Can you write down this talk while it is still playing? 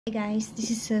Hey guys,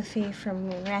 this is Sophie from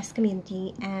RAS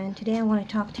Community, and today I want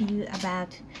to talk to you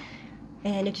about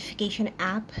a notification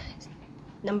app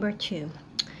number 2.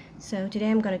 So today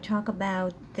I'm going to talk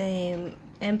about the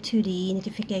M2D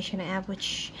notification app,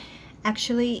 which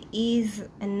actually is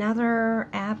another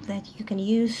app that you can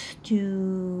use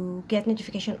to get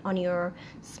notification on your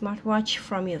smartwatch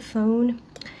from your phone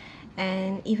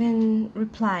and even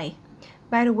reply.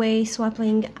 By the way,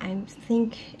 swiping I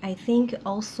think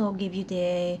also give you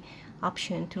the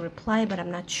option to reply, but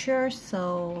I'm not sure,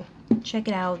 so check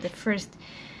it out, the first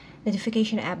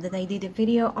notification app that I did a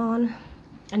video on.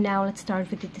 And now let's start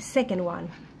with the second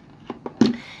one.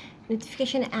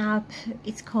 Notification app,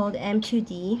 it's called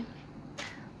M2D,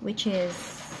 which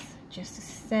is, just a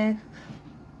sec,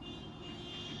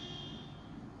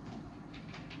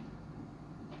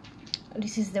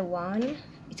 this is the one.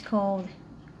 It's called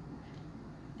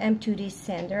M2D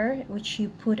sender, which you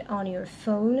put on your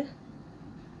phone.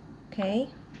 Okay,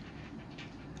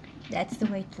 that's the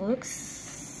way it looks.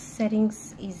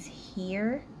 Settings is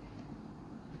here.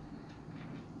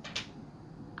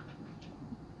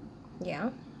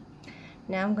 Yeah,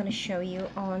 now I'm gonna show you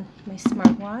on my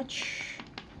smartwatch.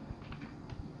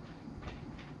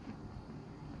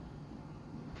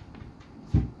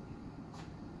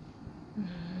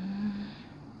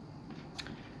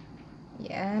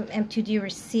 Yeah, M2D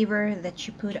receiver that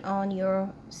you put on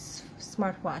your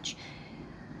smartwatch.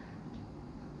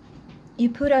 You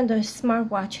put on the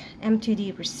smartwatch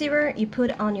M2D receiver, you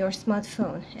put on your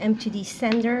smartphone M2D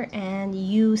sender, and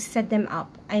you set them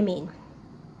up.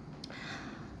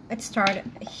 Let's start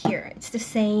here. It's the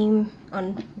same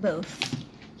on both,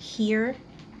 here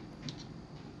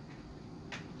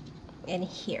and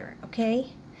here, okay?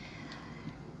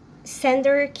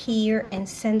 Sender key and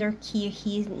sender key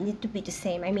here need to be the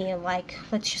same. Like,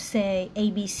 let's just say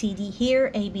ABCD here,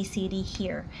 ABCD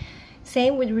here.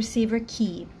 Same with receiver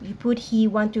key. You put he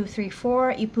 1 2 3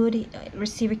 4. You put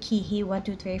receiver key he 1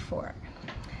 2 3 4.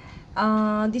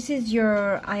 This is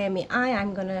your IMEI.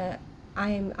 I'm gonna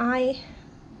IMEI,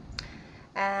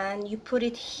 and you put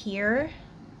it here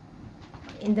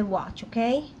in the watch.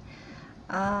 Okay.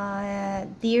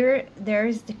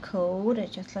 There's the code.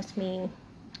 It just lets me.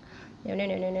 No.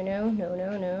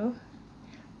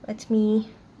 Let me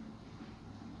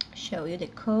show you the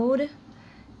code,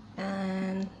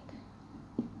 and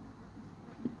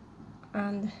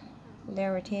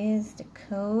there it is, the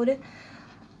code.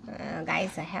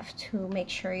 Guys, I have to make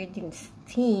sure you didn't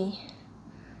see.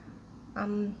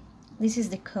 This is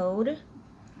the code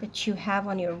that you have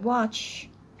on your watch,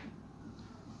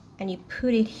 and you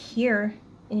put it here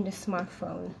in the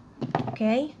smartphone.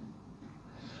 Okay.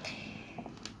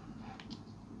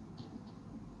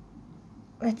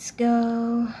 Let's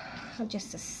go,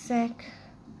 just a sec.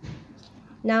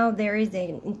 Now there is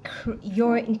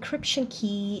your encryption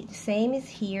key, the same is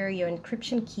here, your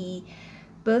encryption key.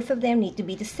 Both of them need to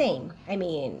be the same.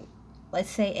 Let's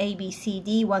say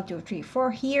ABCD 1 2 3 4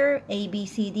 here,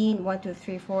 ABCD 1 2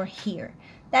 3 4 here.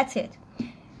 That's it.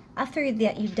 After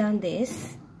that you've done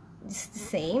this is the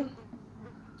same.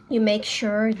 You make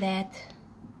sure that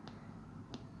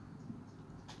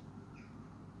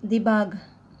debug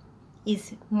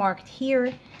is marked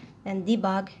here and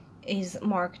debug is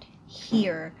marked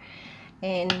here,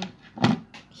 and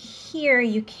here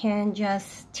you can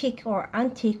just tick or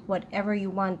untick whatever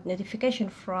you want notification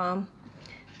from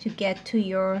to get to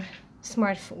your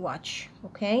smartwatch.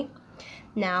 Okay,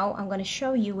 now I'm going to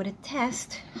show you with a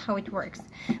test how it works.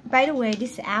 By the way,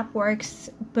 this app works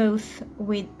both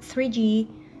with 3G,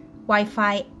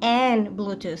 Wi-Fi and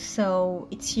Bluetooth, so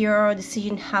it's your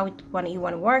decision how you want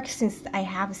to work. Since I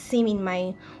have a SIM in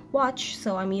my watch,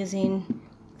 so I'm using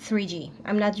 3G.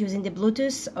 I'm not using the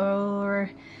Bluetooth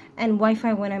and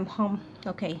Wi-Fi when I'm home.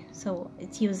 Okay, so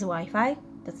it's use Wi-Fi,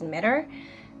 doesn't matter.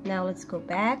 Now let's go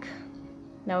back.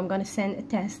 Now I'm gonna send a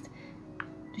test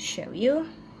to show you.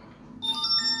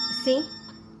 See?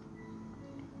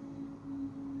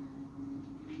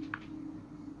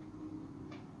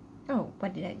 Oh,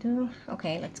 what did I do?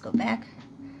 Okay, let's go back.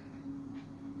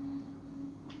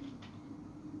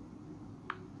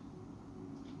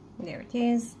 There it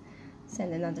is.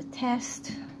 Send another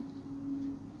test.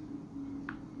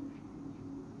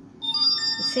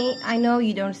 You see, I know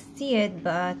you don't see it,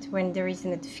 but when there is a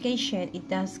notification, it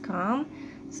does come.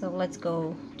 So let's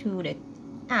go to the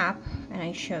app and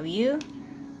I show you.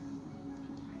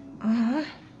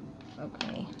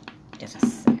 Okay, just a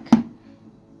sec.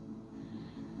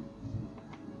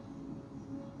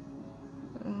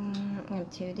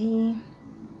 M2D.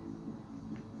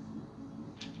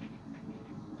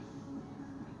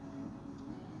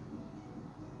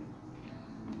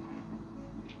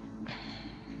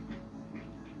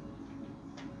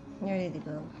 ready to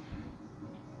go,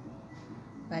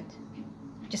 but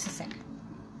just a sec.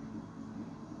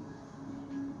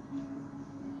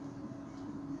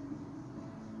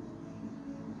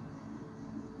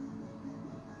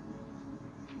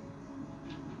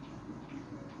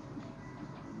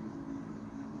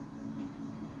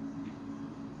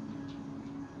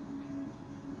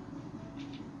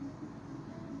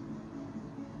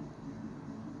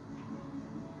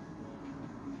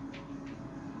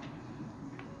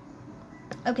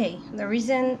 Okay, the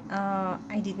reason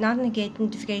I did not negate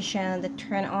notification that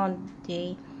turn on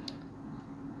the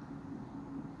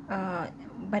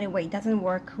by the way, it doesn't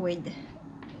work with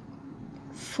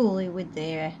fully with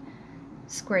the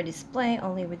square display,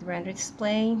 only with render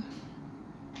display.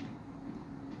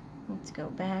 Let's go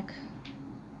back.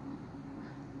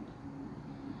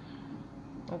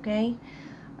 Okay,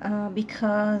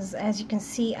 because as you can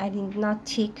see, I did not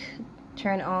tick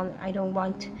turn on. I don't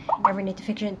want every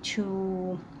notification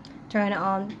to turn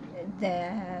on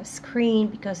the screen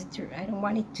because I don't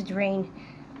want it to drain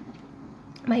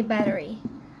my battery.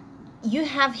 You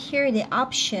have here the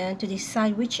option to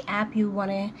decide which app you want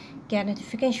to get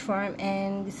notification from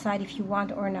and decide if you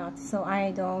want or not. So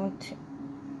I don't,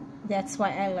 that's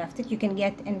why I left it. You can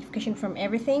get a notification from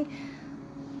everything.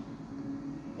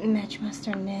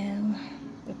 Matchmaster now.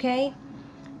 Okay,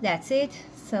 that's it.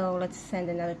 So let's send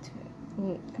another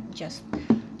just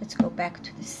let's go back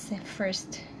to this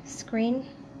first screen.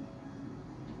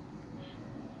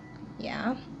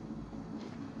 Yeah.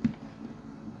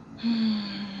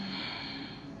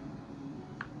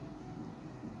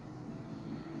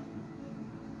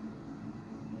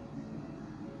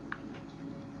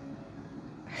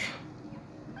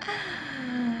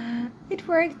 It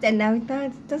worked and now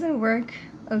it doesn't work.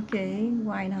 Okay,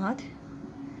 why not?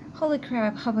 Holy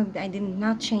crap, how come I did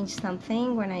not change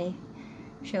something when I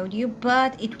showed you,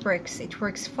 but it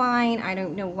works fine. I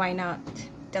don't know why not it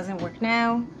doesn't work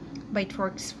now, but it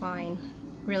works fine,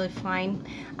 really fine.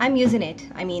 I'm using it.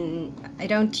 I mean, I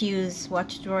don't use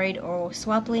Watch Droid or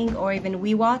Swaplink or even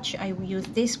WeWatch. I use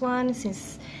this one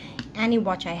since any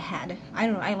watch I had. I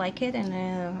don't know, I like it,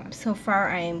 and so far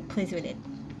I am pleased with it.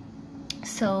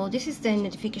 So this is the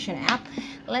notification app.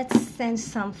 Let's send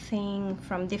something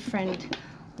from different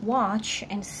watch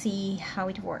and see how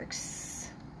it works.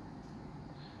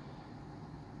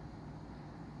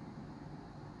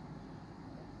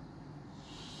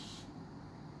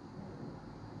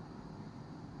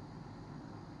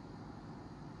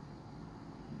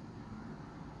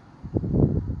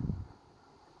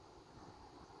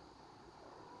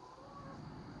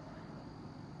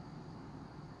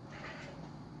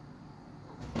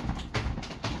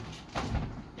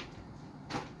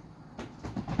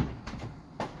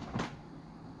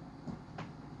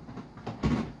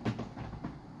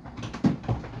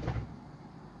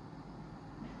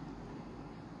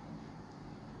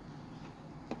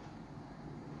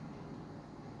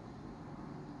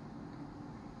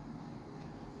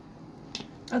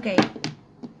 Okay,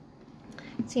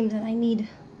 it seems that I need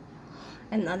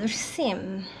another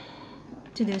SIM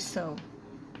to do so.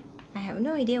 I have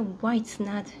no idea why it's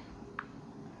not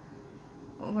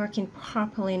working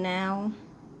properly now,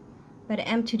 but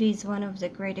M2D is one of the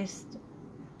greatest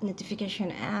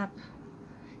notification app.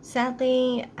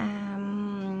 Sadly,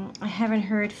 I haven't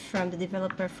heard from the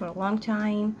developer for a long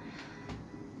time,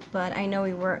 but I know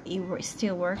he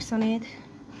still works on it.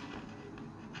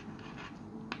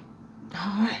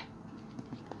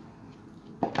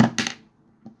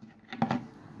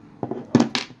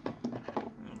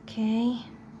 Okay.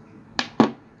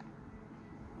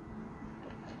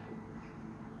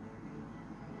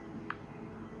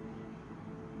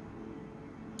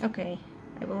 Okay,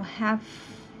 I will have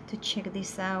to check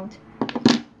this out.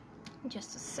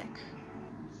 Just a sec.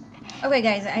 Okay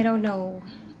guys, I don't know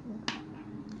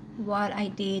what I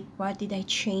did, what did I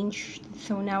change,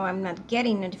 so now I'm not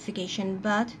getting notification,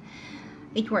 but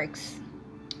it works.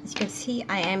 As you can see,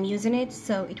 I am using it,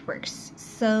 so it works.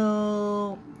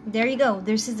 So there you go.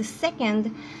 This is the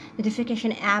second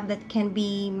notification app that can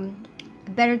be a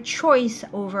better choice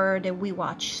over the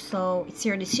WeWatch. So it's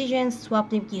your decision.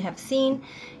 Swaplink you've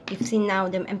seen now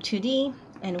the M2D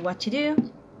and what to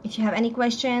do. If you have any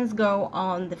questions, go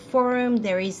on the forum.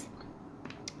 There is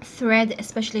thread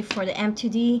especially for the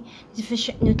M2D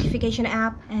notification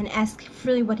app, and ask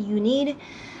freely what you need,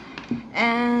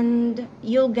 and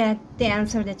you'll get the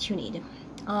answer that you need.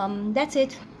 That's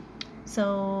it.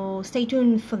 So stay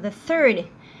tuned for the third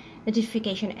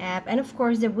notification app, and of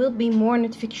course there will be more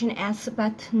notification apps,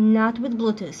 but not with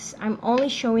Bluetooth. I'm only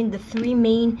showing the three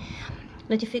main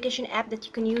notification app that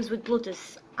you can use with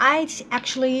Bluetooth. I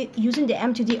actually using the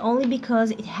M2D only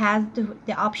because it has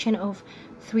the option of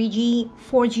 3G,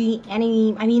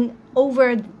 4G,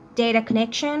 over data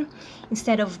connection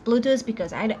instead of Bluetooth,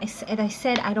 because as I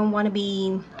said, I don't want to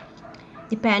be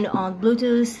depend on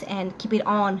Bluetooth and keep it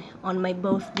on my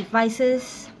both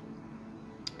devices.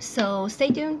 So stay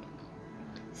tuned.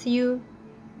 See you.